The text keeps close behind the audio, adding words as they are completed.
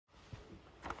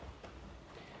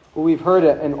Well, we've heard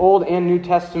an Old and New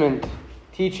Testament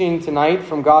teaching tonight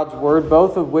from God's Word,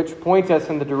 both of which point us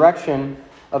in the direction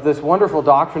of this wonderful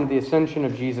doctrine of the Ascension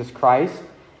of Jesus Christ.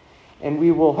 And we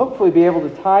will hopefully be able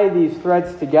to tie these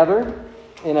threads together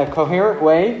in a coherent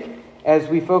way as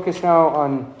we focus now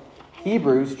on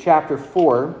Hebrews chapter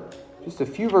 4, just a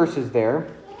few verses there,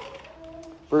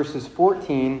 verses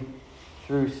 14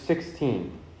 through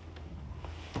 16.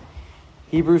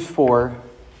 Hebrews 4,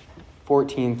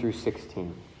 14 through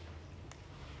 16.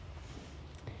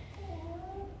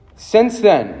 Since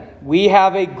then, we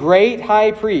have a great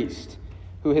high priest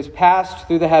who has passed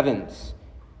through the heavens,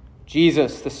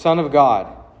 Jesus, the Son of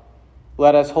God.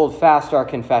 Let us hold fast our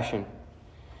confession.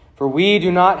 For we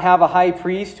do not have a high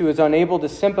priest who is unable to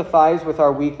sympathize with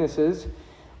our weaknesses,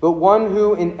 but one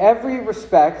who in every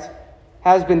respect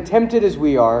has been tempted as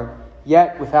we are,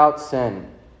 yet without sin.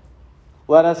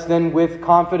 Let us then with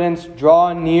confidence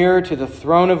draw near to the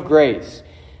throne of grace,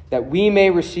 that we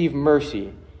may receive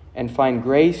mercy and find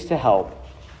grace to help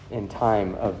in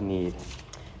time of need.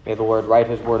 May the Lord write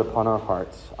his word upon our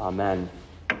hearts. Amen.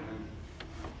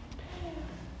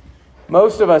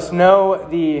 Most of us know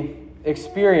the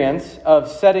experience of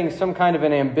setting some kind of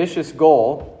an ambitious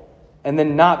goal and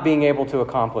then not being able to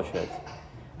accomplish it.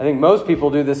 I think most people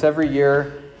do this every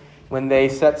year when they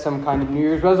set some kind of New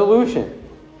Year's resolution.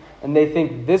 And they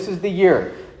think this is the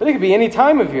year. But it could be any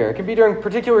time of year. It could be during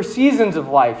particular seasons of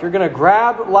life. You're going to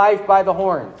grab life by the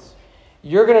horns.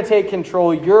 You're going to take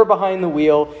control. You're behind the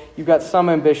wheel. You've got some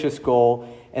ambitious goal.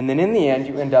 And then in the end,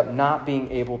 you end up not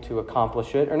being able to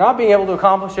accomplish it, or not being able to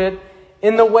accomplish it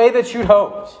in the way that you'd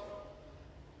hoped.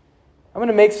 I'm going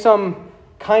to make some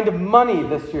kind of money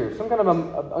this year. Some kind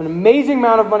of an amazing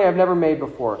amount of money I've never made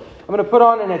before. I'm going to put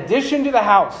on an addition to the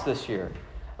house this year.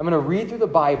 I'm going to read through the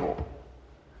Bible.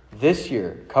 This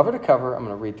year, cover to cover, I'm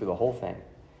going to read through the whole thing.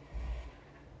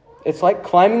 It's like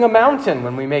climbing a mountain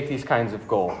when we make these kinds of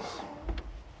goals.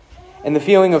 And the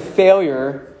feeling of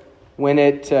failure when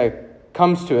it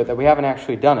comes to it, that we haven't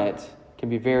actually done it, can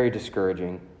be very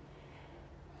discouraging.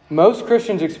 Most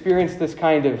Christians experience this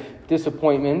kind of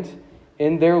disappointment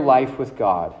in their life with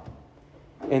God,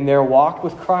 in their walk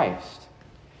with Christ.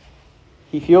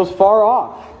 He feels far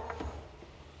off.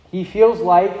 He feels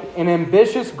like an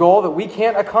ambitious goal that we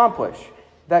can't accomplish.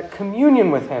 That communion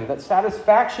with Him, that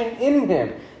satisfaction in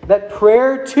Him, that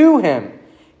prayer to Him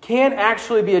can't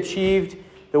actually be achieved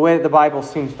the way that the Bible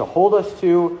seems to hold us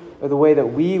to, or the way that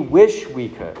we wish we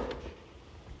could.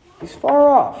 He's far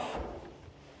off.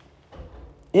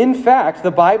 In fact,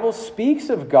 the Bible speaks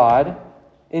of God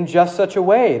in just such a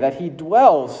way, that He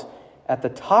dwells at the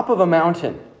top of a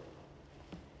mountain.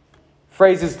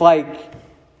 Phrases like,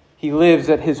 He lives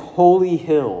at His holy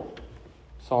hill,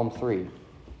 Psalm 3.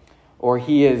 Or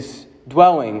He is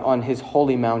dwelling on His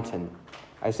holy mountain,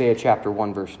 Isaiah chapter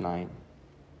 1, verse 9.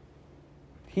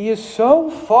 He is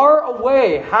so far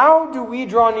away. How do we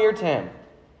draw near to Him?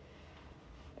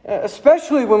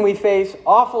 Especially when we face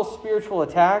awful spiritual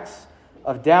attacks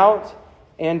of doubt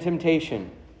and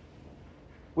temptation,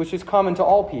 which is common to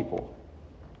all people.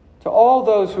 To all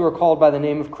those who are called by the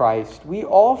name of Christ, we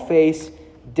all face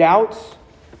doubts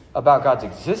about God's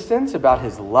existence, about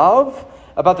His love,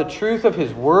 about the truth of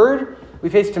His word. We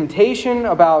face temptation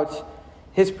about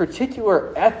His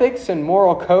particular ethics and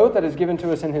moral code that is given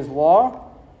to us in His law.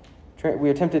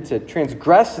 We are tempted to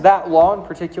transgress that law in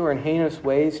particular in heinous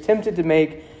ways, tempted to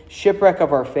make shipwreck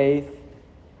of our faith.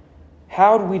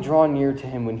 How do we draw near to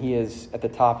Him when He is at the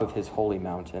top of His holy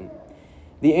mountain?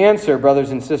 The answer,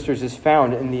 brothers and sisters, is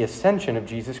found in the ascension of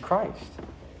Jesus Christ.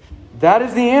 That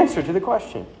is the answer to the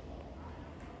question.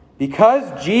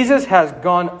 Because Jesus has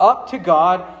gone up to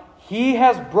God, He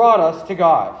has brought us to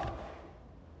God.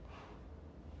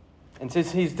 And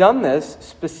since He's done this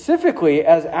specifically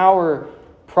as our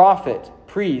prophet,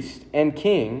 priest, and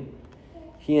king,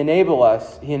 He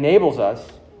enables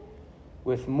us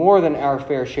with more than our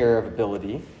fair share of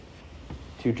ability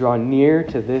to draw near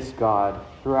to this God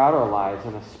throughout our lives,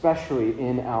 and especially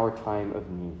in our time of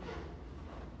need.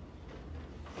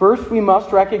 First, we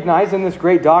must recognize in this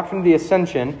great doctrine of the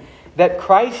Ascension that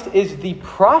Christ is the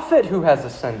prophet who has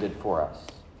ascended for us.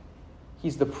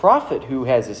 He's the prophet who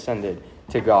has ascended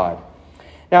to God.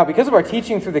 Now, because of our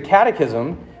teaching through the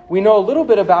Catechism, we know a little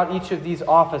bit about each of these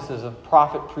offices of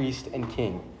prophet, priest, and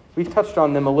king. We've touched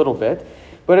on them a little bit,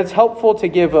 but it's helpful to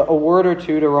give a word or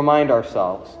two to remind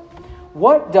ourselves.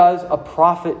 What does a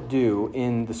prophet do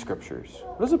in the Scriptures?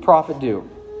 What does a prophet do?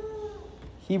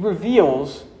 He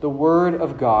reveals the Word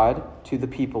of God to the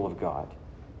people of God.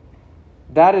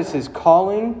 That is his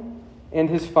calling and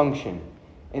his function.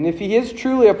 And if he is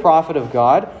truly a prophet of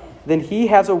God, then he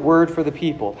has a word for the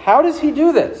people. How does he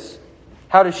do this?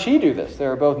 How does she do this? There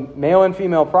are both male and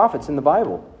female prophets in the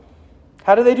Bible.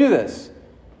 How do they do this?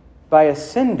 By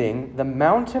ascending the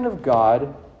mountain of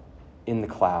God in the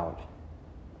cloud.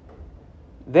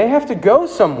 They have to go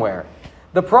somewhere.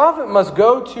 The prophet must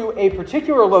go to a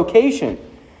particular location.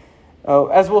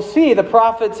 As we'll see, the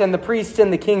prophets and the priests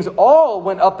and the kings all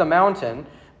went up the mountain,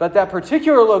 but that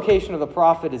particular location of the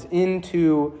prophet is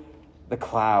into the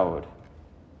cloud.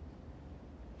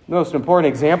 The most important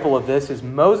example of this is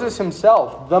Moses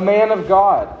himself, the man of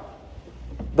God,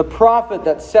 the prophet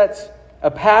that sets a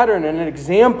pattern and an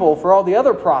example for all the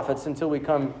other prophets until we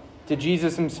come to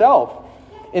Jesus himself.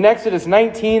 In Exodus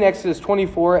 19, Exodus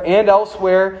 24, and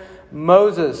elsewhere,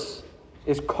 Moses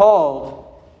is called,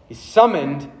 he's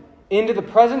summoned into the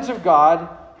presence of God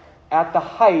at the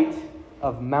height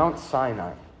of Mount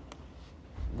Sinai,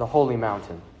 the holy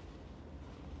mountain.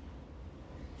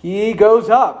 He goes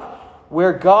up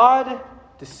where God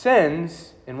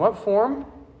descends in what form?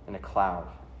 In a cloud.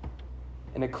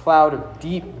 In a cloud of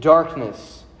deep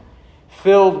darkness,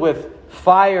 filled with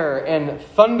fire and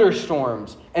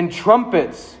thunderstorms and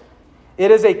trumpets.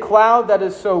 It is a cloud that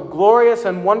is so glorious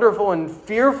and wonderful and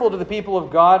fearful to the people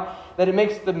of God that it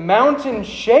makes the mountain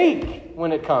shake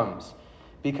when it comes,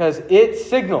 because it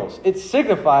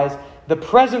signifies the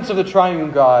presence of the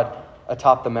triune God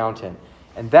atop the mountain.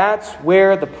 And that's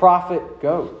where the prophet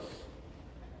goes,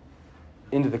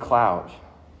 into the cloud,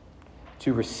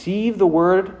 to receive the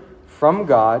word from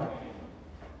God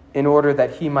in order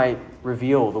that he might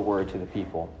reveal the word to the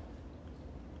people.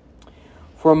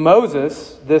 For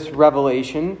Moses, this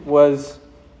revelation was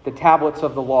the tablets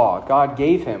of the law. God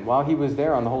gave him, while he was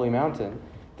there on the holy mountain,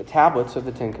 the tablets of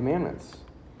the Ten Commandments.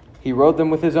 He wrote them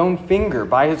with his own finger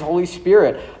by his Holy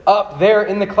Spirit up there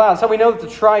in the clouds. So we know that the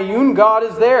triune God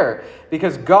is there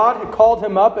because God had called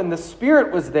him up and the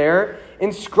Spirit was there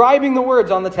inscribing the words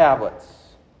on the tablets.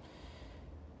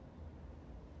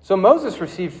 So Moses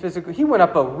received physical, he went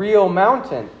up a real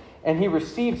mountain and he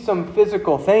received some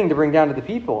physical thing to bring down to the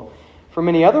people. For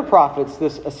many other prophets,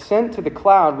 this ascent to the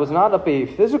cloud was not up a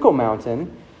physical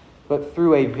mountain, but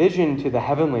through a vision to the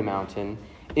heavenly mountain,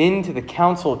 into the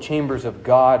council chambers of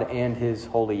God and his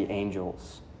holy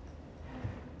angels.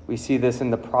 We see this in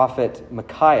the prophet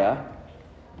Micaiah,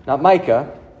 not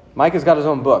Micah. Micah's got his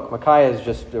own book. Micaiah is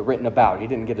just written about. He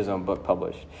didn't get his own book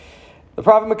published. The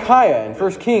prophet Micaiah in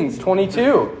 1 Kings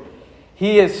 22,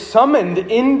 he is summoned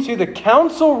into the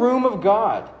council room of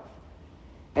God.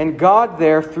 And God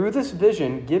there, through this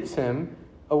vision, gives him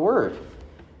a word.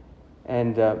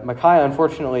 And Micaiah,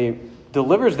 unfortunately,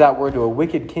 delivers that word to a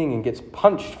wicked king and gets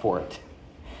punched for it.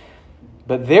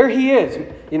 But there he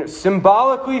is.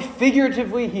 Symbolically,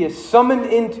 figuratively, he is summoned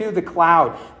into the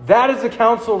cloud. That is the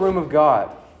council room of God.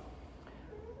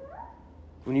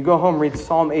 When you go home, read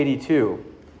Psalm 82.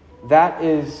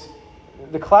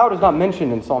 The cloud is not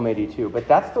mentioned in Psalm 82, but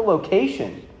that's the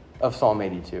location of Psalm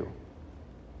 82.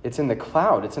 It's in the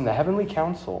cloud. It's in the heavenly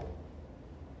council.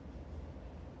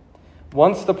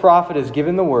 Once the prophet is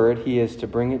given the word, he is to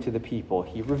bring it to the people.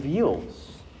 He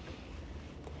reveals.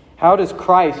 How does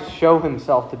Christ show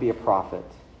himself to be a prophet?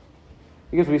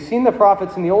 Because we've seen the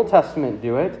prophets in the Old Testament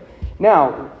do it.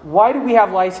 Now, why do we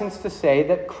have license to say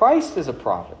that Christ is a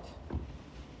prophet?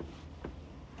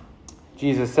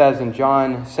 Jesus says in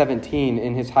John 17,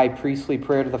 in his high priestly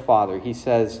prayer to the Father, he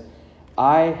says,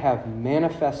 I have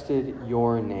manifested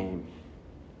your name.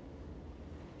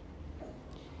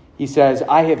 He says,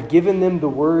 I have given them the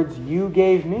words you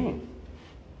gave me.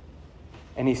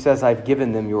 And he says, I've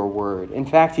given them your word. In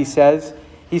fact, he says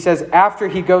after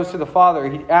he goes to the Father,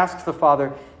 he asks the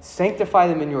Father, sanctify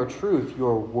them in your truth.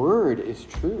 Your word is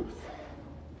truth.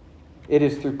 It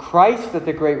is through Christ that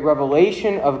the great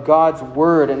revelation of God's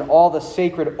word and all the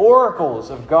sacred oracles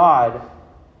of God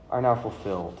are now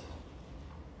fulfilled.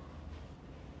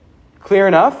 Clear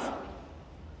enough?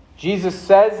 Jesus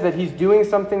says that he's doing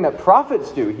something that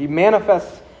prophets do. He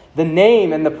manifests the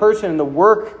name and the person and the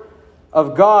work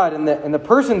of God and the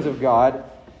persons of God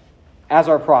as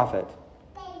our prophet.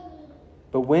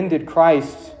 But when did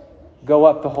Christ go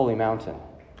up the holy mountain?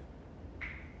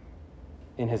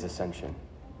 In his ascension.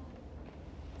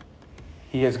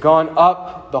 He has gone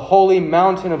up the holy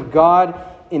mountain of God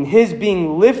in his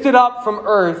being lifted up from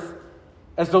earth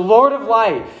as the Lord of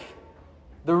life,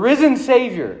 the risen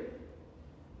Savior.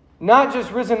 Not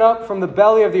just risen up from the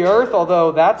belly of the earth,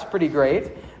 although that's pretty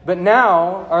great, but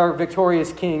now our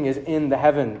victorious King is in the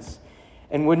heavens.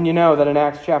 And wouldn't you know that in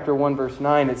Acts chapter 1, verse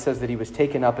 9, it says that he was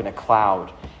taken up in a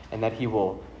cloud and that he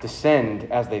will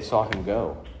descend as they saw him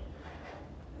go.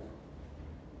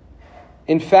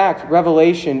 In fact,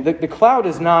 Revelation, the cloud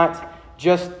is not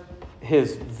just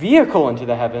his vehicle into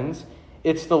the heavens.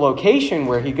 It's the location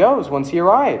where he goes once he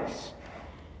arrives.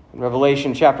 In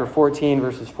Revelation chapter 14,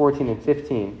 verses 14 and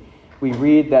 15, we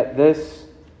read that this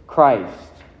Christ,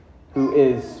 who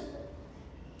is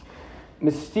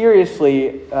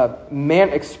mysteriously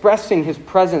expressing his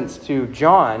presence to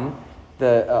John,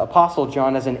 the Apostle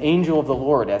John, as an angel of the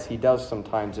Lord, as he does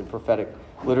sometimes in prophetic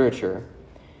literature.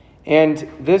 And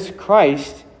this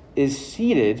Christ is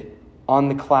seated on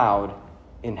the cloud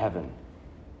in heaven.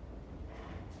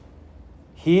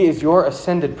 He is your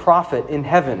ascended prophet in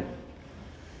heaven.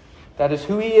 That is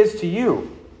who he is to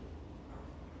you.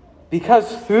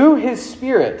 Because through his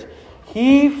Spirit,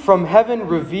 he from heaven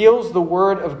reveals the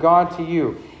word of God to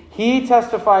you. He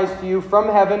testifies to you from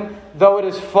heaven, though it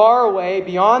is far away,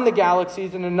 beyond the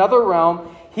galaxies, in another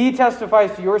realm. He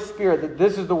testifies to your spirit that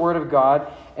this is the word of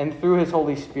God, and through his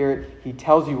Holy Spirit, he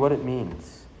tells you what it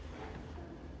means.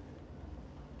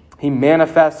 He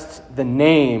manifests the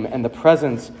name and the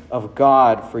presence of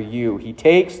God for you. He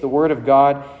takes the word of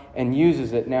God and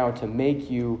uses it now to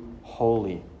make you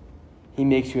holy. He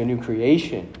makes you a new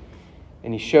creation,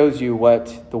 and he shows you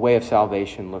what the way of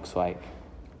salvation looks like.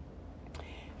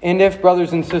 And if,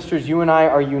 brothers and sisters, you and I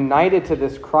are united to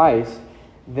this Christ,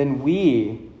 then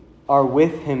we are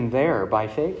with him there by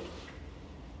faith.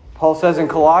 Paul says in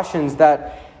Colossians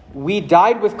that we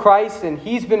died with Christ and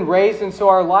he's been raised, and so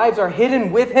our lives are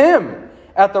hidden with him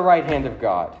at the right hand of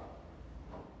God.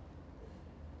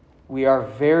 We are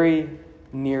very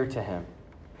near to him.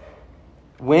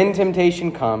 When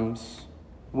temptation comes,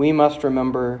 we must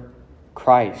remember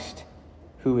Christ,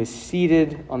 who is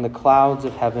seated on the clouds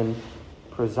of heaven,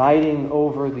 presiding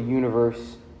over the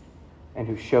universe, and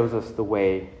who shows us the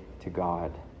way to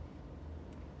God.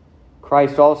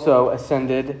 Christ also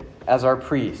ascended as our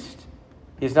priest.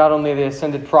 He's not only the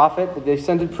ascended prophet, but the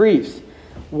ascended priest.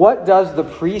 What does the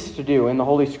priest do in the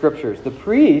Holy Scriptures? The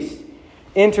priest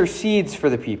intercedes for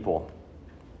the people.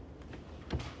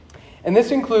 And this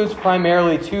includes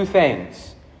primarily two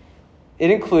things.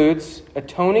 It includes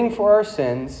atoning for our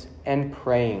sins and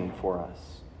praying for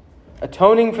us.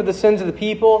 Atoning for the sins of the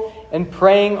people and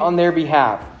praying on their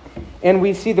behalf. And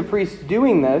we see the priest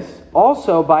doing this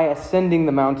also by ascending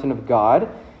the mountain of God,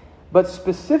 but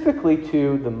specifically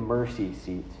to the mercy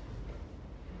seat.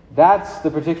 That's the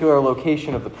particular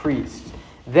location of the priest.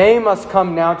 They must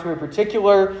come now to a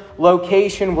particular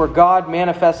location where God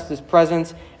manifests his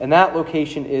presence, and that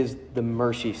location is the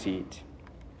mercy seat.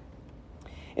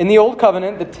 In the Old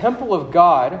Covenant, the temple of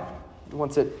God,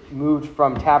 once it moved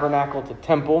from tabernacle to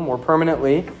temple more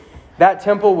permanently, that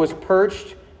temple was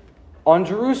perched on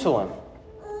Jerusalem,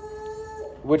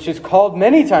 which is called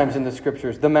many times in the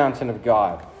Scriptures the mountain of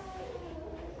God.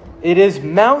 It is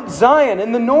Mount Zion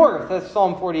in the north, as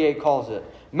Psalm 48 calls it.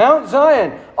 Mount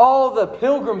Zion, all the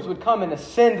pilgrims would come and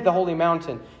ascend the holy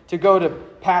mountain to go to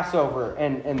Passover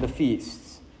and the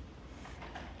feasts.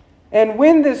 And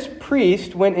when this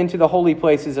priest went into the holy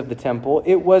places of the temple,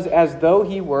 it was as though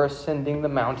he were ascending the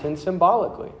mountain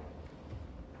symbolically.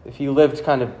 If he lived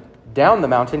kind of down the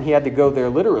mountain, he had to go there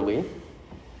literally.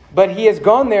 But he has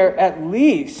gone there at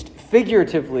least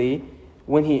figuratively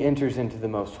when he enters into the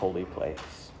most holy place.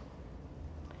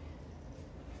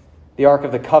 The Ark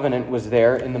of the Covenant was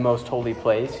there in the most holy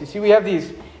place. You see, we have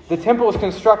the temple is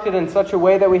constructed in such a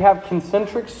way that we have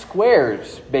concentric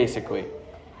squares, basically.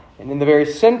 And in the very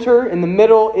center, in the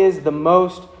middle, is the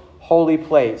most holy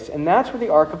place. And that's where the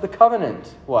Ark of the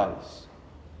Covenant was.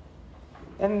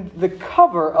 And the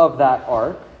cover of that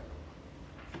ark,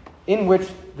 in which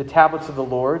the tablets of the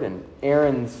Lord and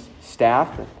Aaron's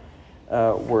staff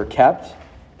were kept,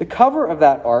 the cover of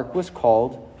that ark was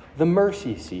called the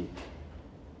mercy seat,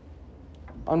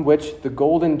 on which the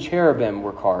golden cherubim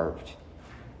were carved.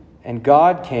 And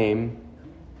God came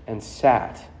and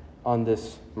sat on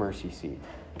this mercy seat,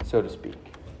 so to speak.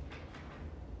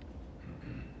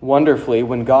 Wonderfully,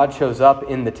 when God shows up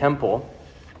in the temple,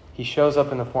 he shows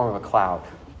up in the form of a cloud.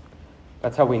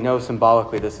 That's how we know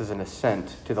symbolically this is an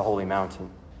ascent to the holy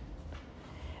mountain.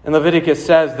 And Leviticus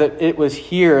says that it was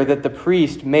here that the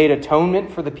priest made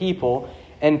atonement for the people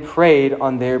and prayed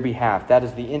on their behalf. That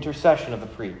is the intercession of the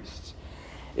priests.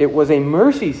 It was a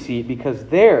mercy seat because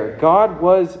there God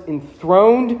was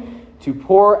enthroned to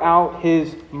pour out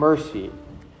his mercy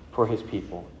for his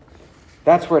people.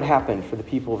 That's where it happened for the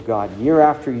people of God year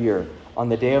after year on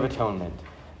the Day of Atonement,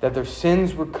 that their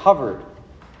sins were covered.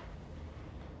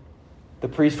 The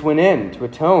priest went in to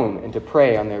atone and to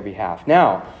pray on their behalf.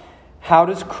 Now, how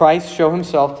does Christ show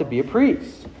himself to be a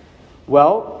priest?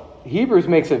 Well, Hebrews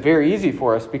makes it very easy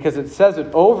for us because it says it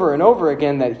over and over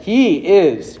again that he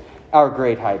is our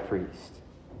great high priest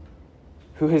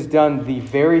who has done the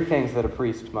very things that a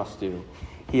priest must do.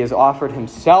 He has offered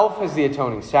himself as the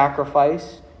atoning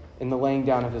sacrifice in the laying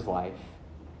down of his life,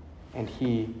 and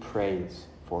he prays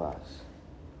for us.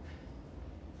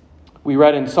 We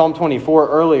read in Psalm 24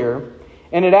 earlier,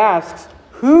 and it asks,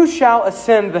 "Who shall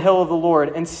ascend the hill of the Lord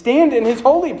and stand in his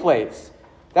holy place?"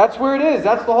 That's where it is.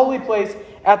 That's the holy place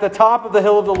at the top of the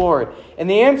hill of the Lord. And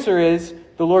the answer is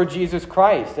the Lord Jesus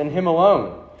Christ and him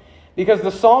alone. Because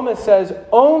the psalmist says,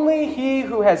 only he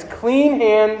who has clean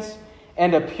hands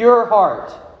and a pure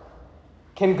heart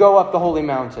can go up the holy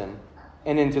mountain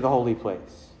and into the holy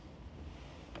place.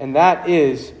 And that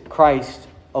is Christ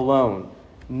alone.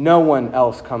 No one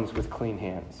else comes with clean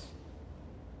hands.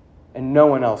 And no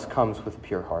one else comes with a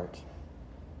pure heart.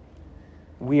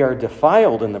 We are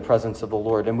defiled in the presence of the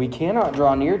Lord, and we cannot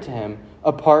draw near to him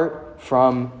apart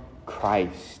from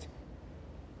Christ.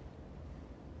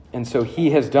 And so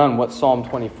he has done what Psalm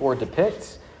 24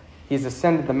 depicts. He's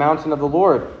ascended the mountain of the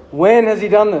Lord. When has he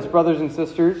done this, brothers and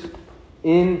sisters?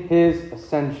 In his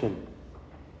ascension.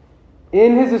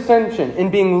 In his ascension, in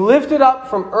being lifted up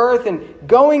from earth and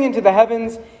going into the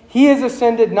heavens, he has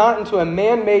ascended not into a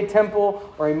man-made temple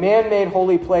or a man-made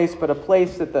holy place, but a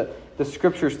place that the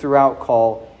scriptures throughout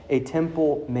call a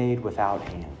temple made without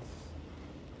hands.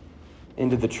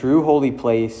 Into the true holy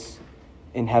place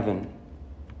in heaven.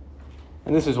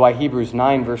 And this is why Hebrews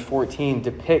 9 verse 14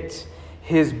 depicts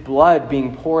his blood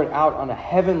being poured out on a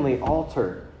heavenly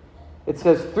altar. It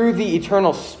says, through the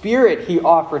eternal Spirit he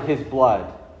offered his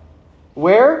blood.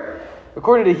 Where?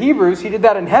 According to Hebrews, he did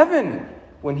that in heaven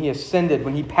when he ascended,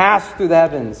 when he passed through the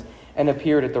heavens and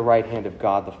appeared at the right hand of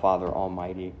God the Father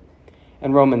Almighty.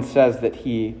 And Romans says that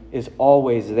he is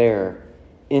always there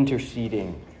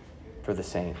interceding for the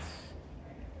saints.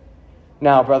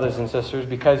 Now, brothers and sisters,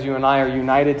 because you and I are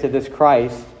united to this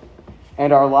Christ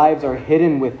and our lives are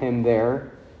hidden with him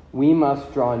there, we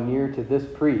must draw near to this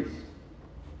priest.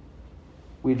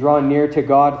 We draw near to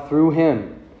God through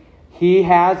him. He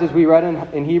has, as we read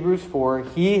in Hebrews 4,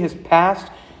 he has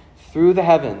passed through the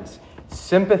heavens.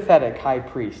 Sympathetic high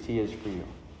priest he is for you.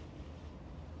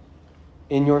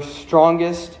 In your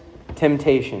strongest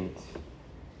temptations,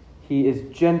 he is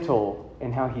gentle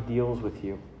in how he deals with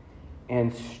you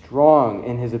and strong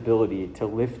in his ability to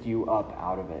lift you up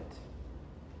out of it.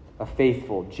 A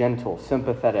faithful, gentle,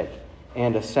 sympathetic,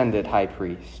 and ascended high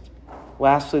priest.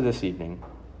 Lastly this evening,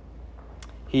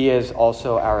 he is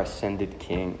also our ascended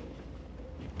king.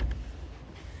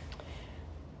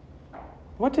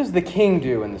 What does the king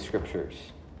do in the scriptures?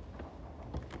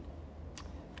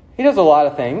 He does a lot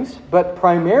of things, but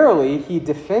primarily he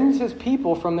defends his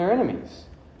people from their enemies.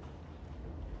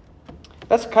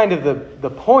 That's kind of the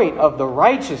point of the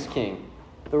righteous king.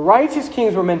 The righteous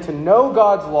kings were meant to know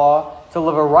God's law, to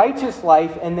live a righteous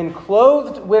life, and then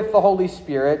clothed with the Holy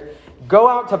Spirit, go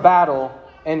out to battle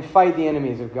and fight the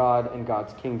enemies of God and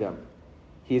God's kingdom.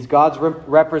 He's God's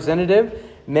representative,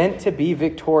 meant to be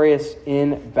victorious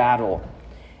in battle.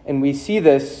 And we see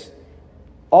this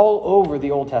all over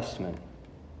the Old Testament.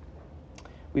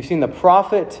 We've seen the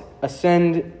prophet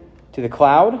ascend to the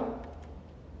cloud,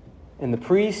 and the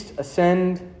priest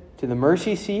ascend to the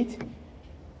mercy seat.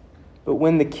 But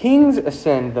when the kings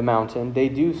ascend the mountain, they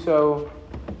do so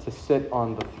to sit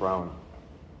on the throne.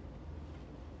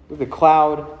 The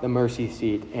cloud, the mercy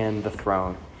seat, and the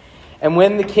throne. And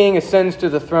when the king ascends to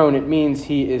the throne, it means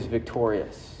he is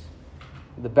victorious.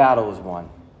 The battle is won.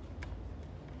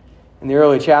 In the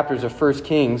early chapters of 1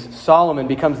 Kings, Solomon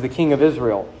becomes the king of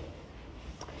Israel.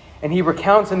 And he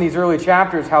recounts in these early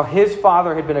chapters how his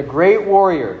father had been a great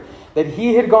warrior, that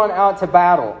he had gone out to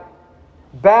battle.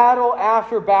 Battle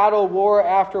after battle, war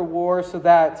after war, so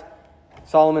that,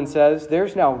 Solomon says,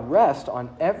 there's now rest on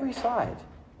every side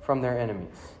from their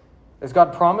enemies, as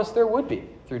God promised there would be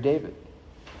through David.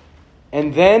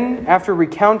 And then, after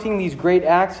recounting these great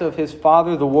acts of his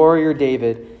father, the warrior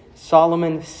David,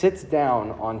 Solomon sits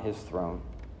down on his throne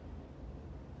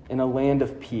in a land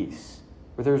of peace,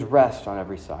 where there's rest on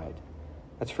every side.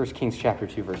 That's 1 Kings chapter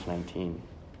 2, verse 19.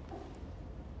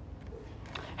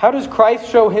 How does Christ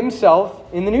show himself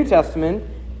in the New Testament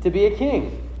to be a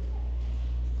king?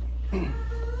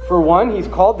 For one, he's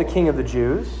called the King of the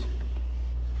Jews.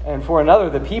 And for another,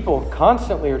 the people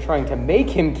constantly are trying to make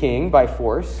him king by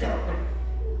force.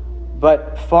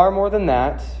 But far more than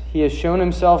that, he has shown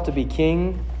himself to be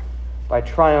king by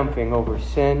triumphing over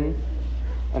sin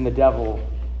and the devil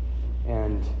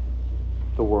and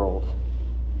the world.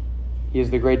 He is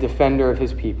the great defender of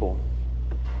his people.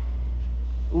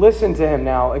 Listen to him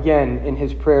now, again, in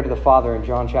his prayer to the Father in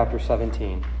John chapter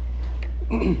 17.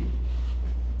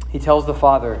 He tells the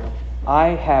Father, I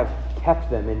have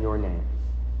kept them in your name.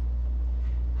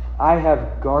 I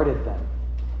have guarded them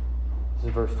This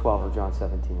is verse 12 of John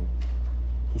 17.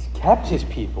 He's kept his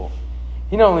people.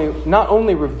 He not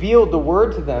only revealed the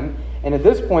word to them, and at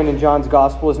this point in John's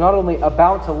gospel is not only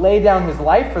about to lay down his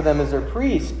life for them as their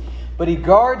priest, but he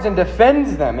guards and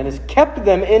defends them and has kept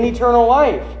them in eternal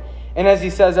life. And as he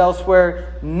says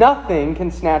elsewhere, nothing can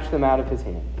snatch them out of his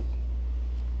hand.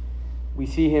 We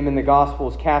see him in the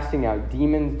Gospels casting out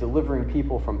demons, delivering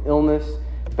people from illness.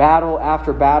 Battle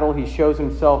after battle, he shows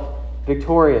himself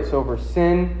victorious over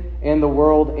sin and the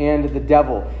world and the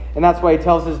devil. And that's why he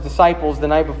tells his disciples the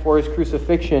night before his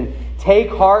crucifixion, "Take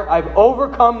heart, I've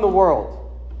overcome the world."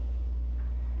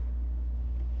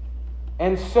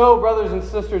 And so, brothers and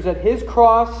sisters, at his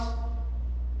cross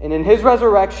and in his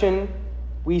resurrection,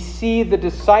 we see the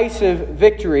decisive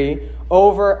victory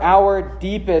over our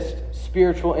deepest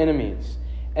spiritual enemies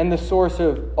and the source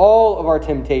of all of our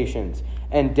temptations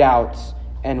and doubts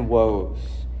and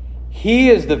woes.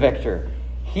 He is the victor.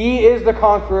 He is the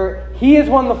conqueror. He has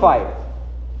won the fight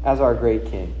as our great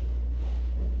King.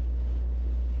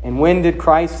 And when did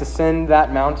Christ ascend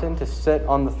that mountain to sit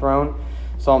on the throne?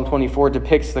 Psalm 24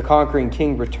 depicts the conquering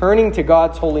King returning to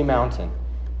God's holy mountain.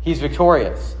 He's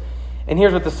victorious. And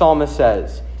here's what the psalmist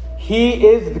says. He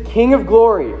is the King of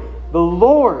glory, the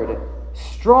Lord,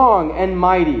 strong and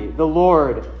mighty, the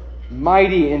Lord,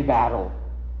 mighty in battle.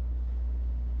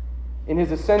 In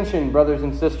his ascension, brothers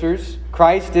and sisters,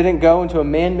 Christ didn't go into a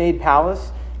man-made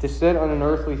palace to sit on an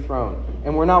earthly throne.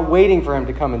 And we're not waiting for him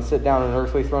to come and sit down on an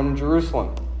earthly throne in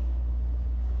Jerusalem.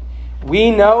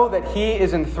 We know that he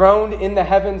is enthroned in the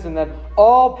heavens and that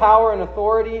all power and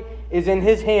authority is in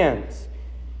his hands.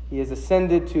 He has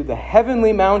ascended to the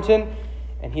heavenly mountain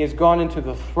and he has gone into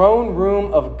the throne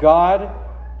room of God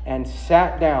and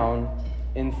sat down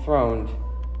enthroned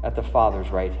at the Father's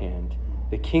right hand.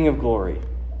 The King of glory,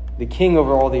 the King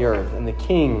over all the earth, and the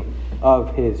King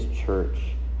of his church.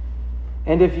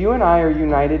 And if you and I are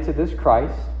united to this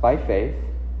Christ by faith,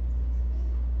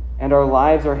 and our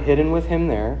lives are hidden with him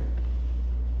there,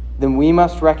 then we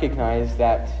must recognize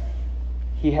that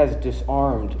he has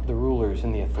disarmed the rulers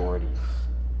and the authorities.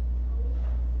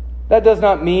 That does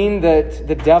not mean that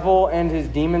the devil and his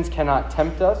demons cannot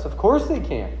tempt us. Of course they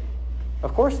can.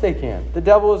 Of course they can. The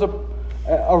devil is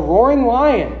a roaring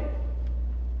lion.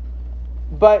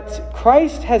 But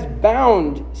Christ has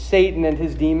bound Satan and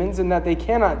his demons in that they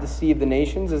cannot deceive the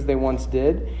nations as they once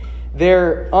did.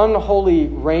 Their unholy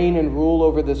reign and rule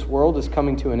over this world is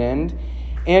coming to an end.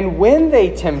 And when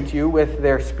they tempt you with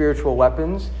their spiritual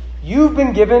weapons, you've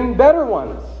been given better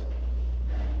ones.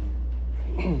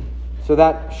 So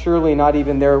that surely not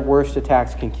even their worst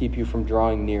attacks can keep you from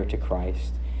drawing near to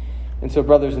Christ. And so,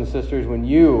 brothers and sisters, when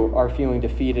you are feeling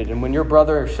defeated, and when your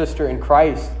brother or sister in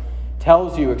Christ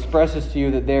tells you, expresses to you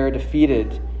that they are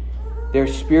defeated, they're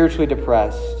spiritually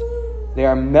depressed, they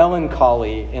are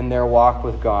melancholy in their walk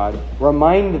with God,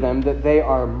 remind them that they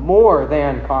are more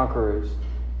than conquerors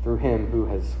through him who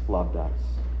has loved us.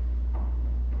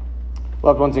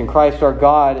 Loved ones in Christ, our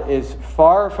God is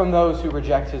far from those who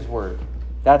reject his word.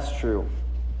 That's true.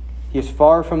 He is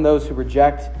far from those who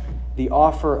reject the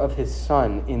offer of his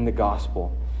Son in the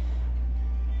gospel.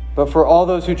 But for all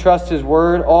those who trust his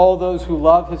word, all those who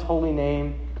love his holy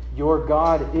name, your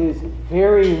God is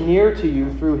very near to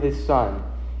you through his Son,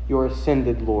 your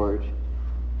ascended Lord.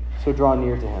 So draw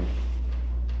near to him.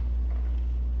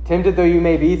 Tempted though you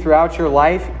may be throughout your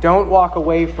life, don't walk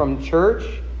away from church,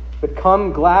 but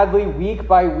come gladly week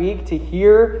by week to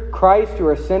hear Christ,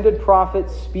 your ascended prophet,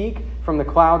 speak from the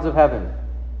clouds of heaven.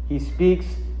 He speaks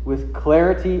with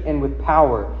clarity and with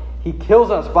power. He kills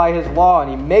us by his law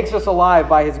and he makes us alive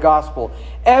by his gospel.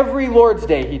 Every Lord's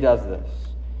Day he does this.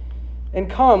 And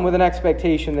come with an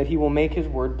expectation that he will make his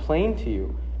word plain to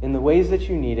you in the ways that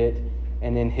you need it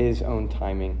and in his own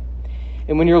timing.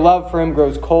 And when your love for him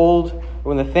grows cold,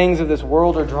 or when the things of this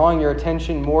world are drawing your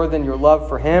attention more than your love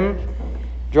for him,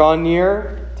 draw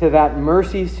near to that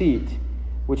mercy seat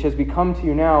which has become to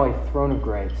you now a throne of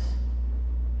grace.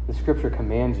 The scripture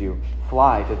commands you,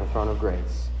 fly to the throne of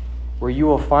grace, where you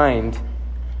will find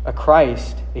a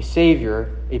Christ, a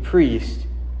Savior, a priest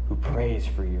who prays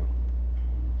for you.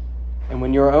 And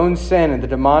when your own sin and the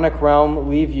demonic realm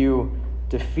leave you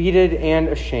defeated and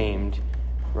ashamed,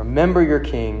 remember your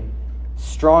King,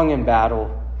 strong in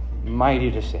battle,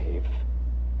 mighty to save.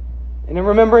 And in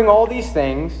remembering all these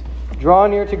things, draw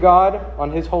near to God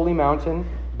on his holy mountain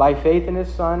by faith in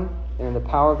his Son and in the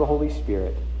power of the Holy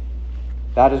Spirit.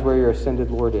 That is where your ascended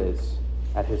Lord is,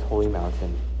 at his holy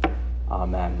mountain.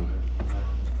 Amen.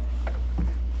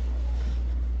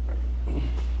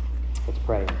 Let's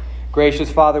pray.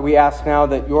 Gracious Father, we ask now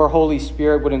that your Holy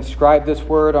Spirit would inscribe this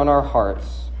word on our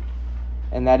hearts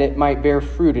and that it might bear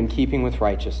fruit in keeping with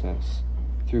righteousness.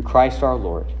 through Christ our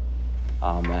Lord.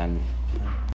 Amen.